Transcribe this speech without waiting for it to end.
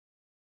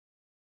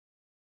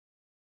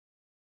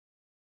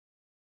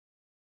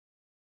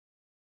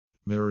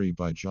Mary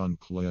by John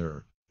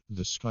Clare.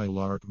 The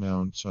skylark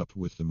mounts up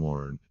with the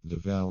morn, the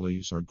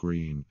valleys are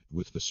green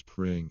with the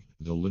spring,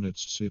 the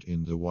linnets sit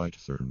in the white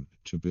thorn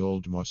to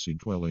build mossy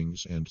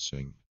dwellings and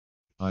sing.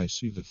 I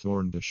see the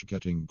thorn bush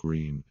getting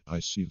green, I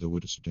see the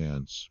woods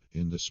dance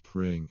in the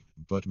spring,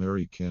 but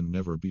Mary can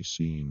never be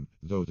seen,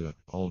 though the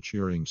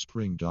all-cheering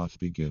spring doth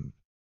begin.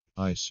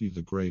 I see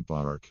the grey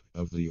bark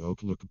of the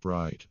oak look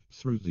bright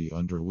through the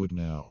underwood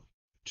now.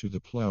 To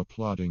the plough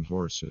plodding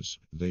horses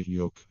they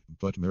yoke,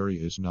 but Mary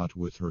is not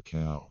with her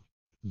cow.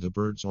 The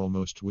birds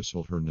almost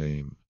whistle her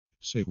name.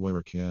 Say,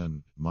 where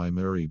can my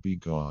Mary be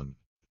gone?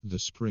 The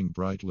spring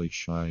brightly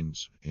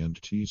shines, and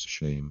 'tis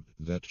shame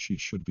that she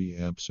should be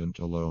absent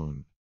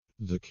alone.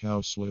 The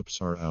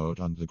cowslips are out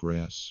on the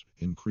grass,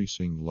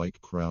 increasing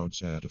like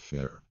crowds at a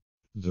fair.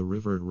 The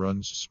river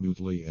runs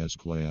smoothly as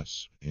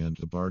glass, and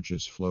the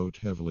barges float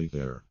heavily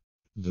there.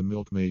 The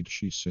milkmaid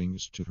she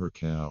sings to her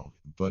cow,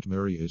 but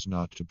Mary is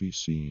not to be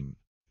seen.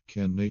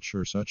 Can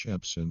nature such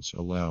absence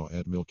allow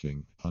at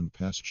milking, on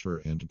pasture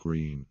and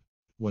green?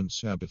 When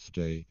Sabbath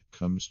day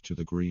comes to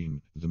the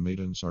green, the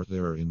maidens are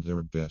there in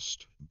their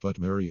best, but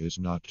Mary is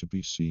not to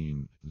be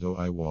seen, though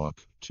I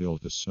walk till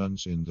the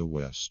sun's in the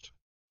west.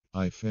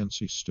 I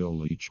fancy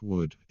still each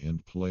wood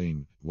and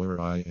plain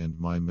where I and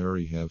my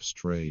Mary have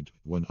strayed,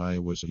 when I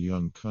was a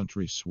young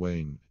country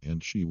swain,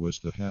 and she was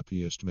the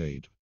happiest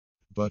maid.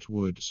 But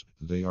woods,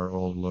 they are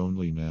all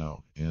lonely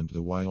now, and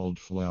the wild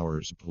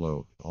flowers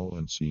blow, all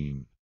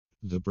unseen.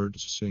 The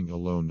birds sing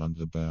alone on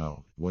the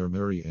bough, where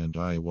Mary and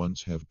I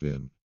once have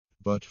been.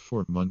 But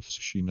for months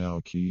she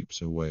now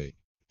keeps away,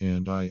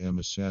 and I am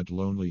a sad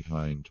lonely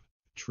hind.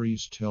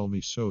 Trees tell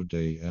me so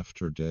day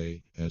after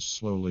day, as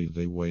slowly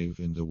they wave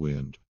in the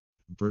wind.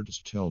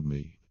 Birds tell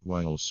me,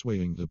 while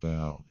swaying the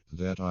bough,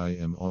 that I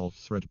am all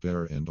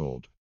threadbare and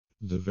old.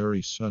 The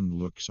very sun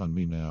looks on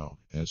me now,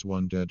 as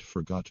one dead,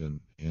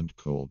 forgotten, and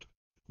cold.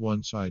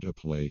 Once I'd a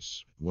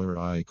place, where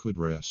I could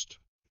rest,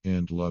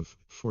 and love,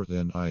 for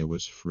then I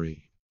was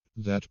free.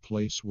 That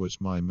place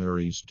was my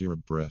Mary's dear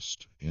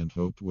breast, and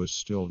hope was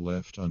still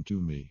left unto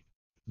me.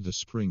 The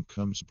spring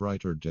comes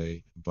brighter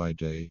day by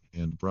day,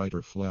 and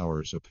brighter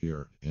flowers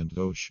appear, and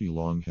though she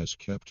long has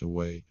kept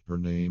away, her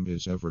name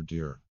is ever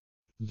dear.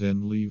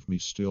 Then leave me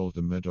still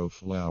the meadow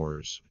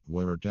flowers,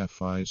 where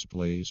daffodils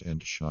blaze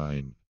and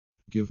shine.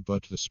 Give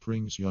but the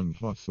spring's young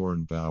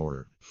hawthorn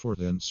bower, for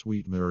then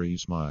sweet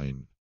Mary's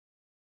mine.